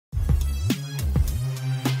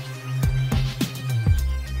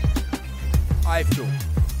iFILM,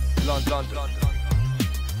 London.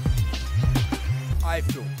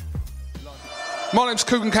 iFILM. My name's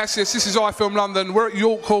Kugan Cassius, this is iFILM London. We're at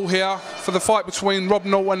York Hall here for the fight between Rob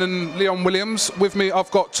Norton and Leon Williams. With me I've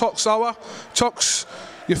got Toks Owoh. Toks,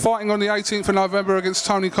 you're fighting on the 18th of November against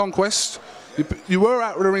Tony Conquest. You were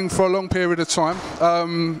out of the ring for a long period of time,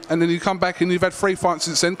 and then you come back and you've had 3 fights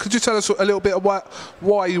since then. Could you tell us a little bit about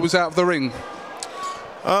why you was out of the ring?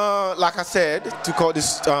 Like I said, to cut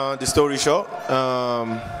this the story short,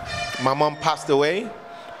 my mom passed away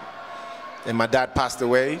and my dad passed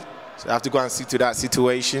away. So I have to go and see to that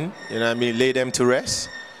situation, you know what I mean, lay them to rest,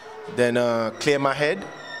 then clear my head.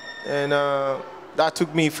 And that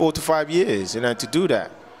took me 4 to 5 years, you know, to do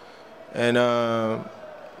that. And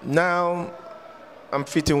now I'm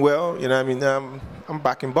fitting well, you know what I mean, I'm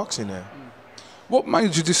back in boxing now. What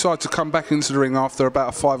made you decide to come back into the ring after about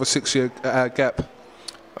a 5 or 6 year gap?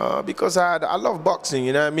 Because I love boxing,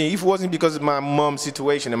 you know what I mean? If it wasn't because of my mom's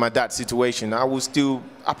situation and my dad's situation,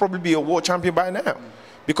 I'd probably be a world champion by now.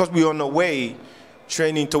 Because we were on the way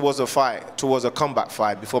training towards a fight, towards a comeback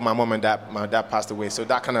fight before my dad passed away. So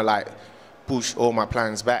that kind of like pushed all my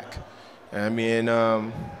plans back. I mean,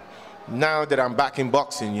 now that I'm back in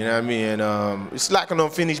boxing, you know what I mean? It's like an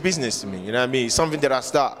unfinished business to me, you know what I mean? It's something that I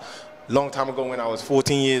started a long time ago when I was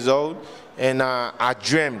 14 years old. And I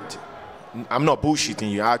dreamt, I'm not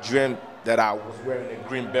bullshitting you, I dreamt that I was wearing a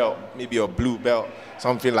green belt, maybe a blue belt,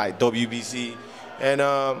 something like WBC. And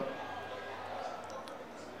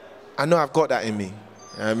I know I've got that in me, you know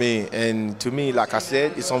what I mean? And to me, like I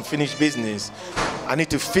said, it's unfinished business. I need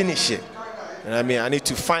to finish it, you know what I mean? I need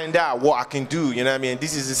to find out what I can do, you know what I mean?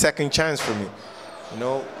 This is the second chance for me, you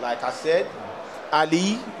know? Like I said,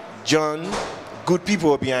 Ali, John, good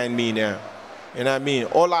people are behind me now. You know what I mean?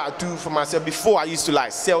 All I do for myself, before I used to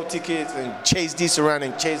like sell tickets and chase this around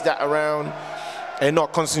and chase that around and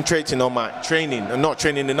not concentrating on my training and not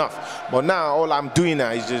training enough. But now all I'm doing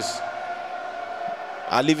now is just,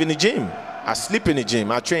 I live in the gym. I sleep in the gym.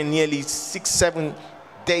 I train nearly 6, 7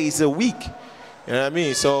 days a week. You know what I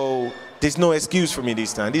mean? So there's no excuse for me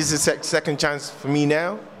this time. This is a second chance for me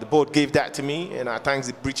now. The board gave that to me, and I thank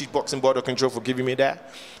the British Boxing Board of Control for giving me that.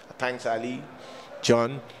 I thanks Ali,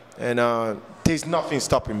 John. And there's nothing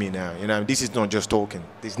stopping me now. You know, this is not just talking.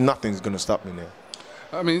 There's nothing's going to stop me now.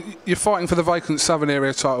 I mean, you're fighting for the vacant Southern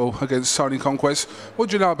Area title against Tony Conquest. What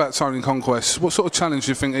do you know about Tony Conquest? What sort of challenge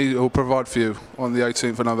do you think he will provide for you on the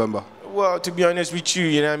 18th of November? Well, to be honest with you,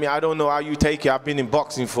 you know what I mean, I don't know how you take it. I've been in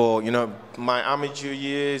boxing for, you know, my amateur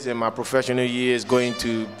years and my professional years going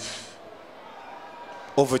to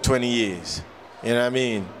over 20 years. You know what I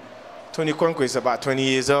mean? Tony Conquest is about 20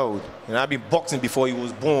 years old. You know, I've been boxing before he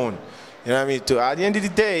was born. You know what I mean? At the end of the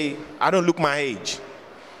day, I don't look my age.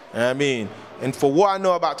 You know what I mean? And for what I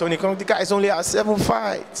know about Tony Conquest, the guy's only had 7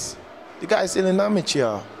 fights. The guy's still an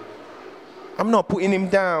amateur. I'm not putting him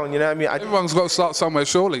down, you know what I mean? Everyone's got to start somewhere,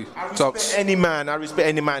 surely. I respect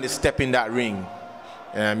any man to step in that ring. You know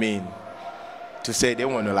what I mean? To say they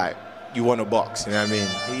want to, like, you want to box, you know what I mean?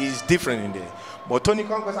 He's different in there. But Tony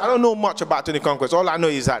Conquest, I don't know much about Tony Conquest. All I know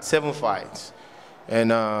is that 7 fights.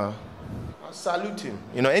 And I salute him.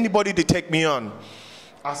 You know, anybody they take me on,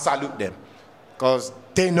 I salute them. Because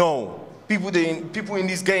they know. People in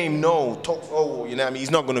this game know Toks Owoh, you know what I mean?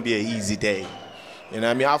 It's not going to be an easy day. You know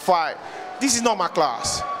what I mean? I fight. This is not my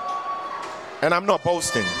class. And I'm not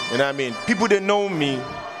boasting, you know what I mean? People that know me,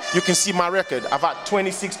 you can see my record. I've had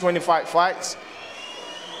 26, 25 fights.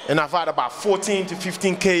 And I've had about 14 to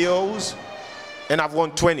 15 KOs. And I've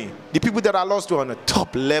won 20. The people that I lost to are on the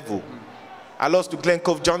top level. I lost to Glenn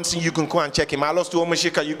Cove Johnson, you can go and check him out. I lost to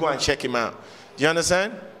Omashika, you go and check him out. Do you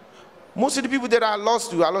understand? Most of the people that I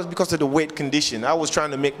lost because of the weight condition. I was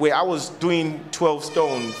trying to make weight. I was doing 12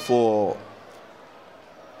 stone for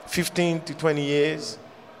 15 to 20 years.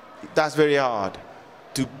 That's very hard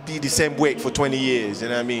to be the same weight for 20 years. You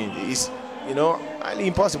know what I mean? It's, you know, highly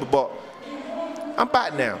impossible, but I'm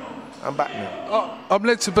back now. I'm back now. I'm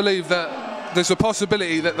led to believe that there's a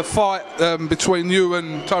possibility that the fight between you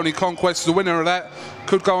and Tony Conquest, the winner of that,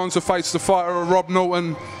 could go on to face the fighter of Rob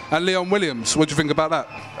Norton and Leon Williams. What do you think about that?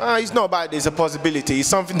 It's not about there's a possibility. It's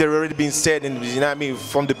something that already been said, in, you know what I mean,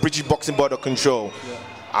 from the British Boxing Board of Control. Yeah.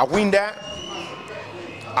 I win that,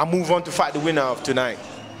 I move on to fight the winner of tonight.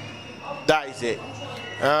 That is it.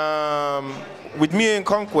 With me and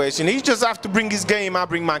Conquest, you know, he just have to bring his game, I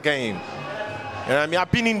bring my game. You know what I mean?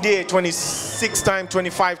 I've been in there 26 times,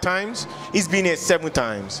 25 times. He's been here 7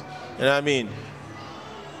 times. You know what I mean?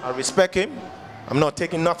 I respect him. I'm not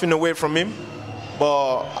taking nothing away from him.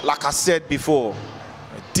 But like I said before,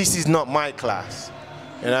 this is not my class.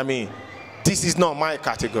 You know what I mean? This is not my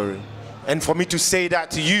category. And for me to say that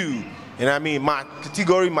to you, You know what I mean? My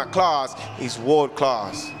category, my class is world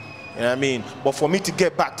class. You know what I mean? But for me to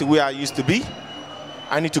get back to where I used to be,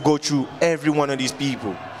 I need to go through every one of these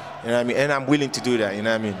people. You know what I mean? And I'm willing to do that, you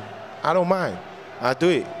know what I mean? I don't mind. I do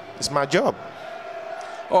it. It's my job.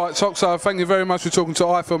 All right, Toks Owoh, thank you very much for talking to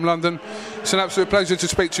iFILM London. It's an absolute pleasure to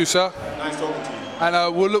speak to you, sir. Nice talking to you.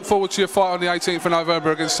 And we'll look forward to your fight on the 18th of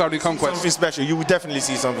November against Tony Conquest. Something special. You will definitely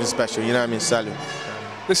see something special, you know what I mean? Salute.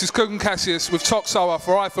 This is Kugan Cassius with Toks Owoh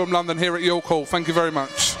for iFILM London here at York Hall. Thank you very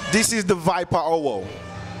much. This is the Viper Owoh,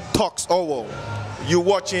 Toks Owoh. You're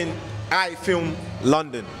watching iFILM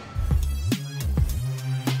London.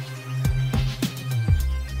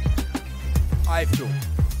 iFILM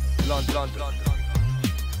London.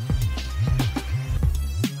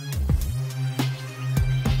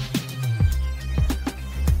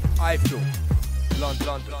 iFILM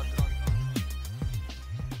London.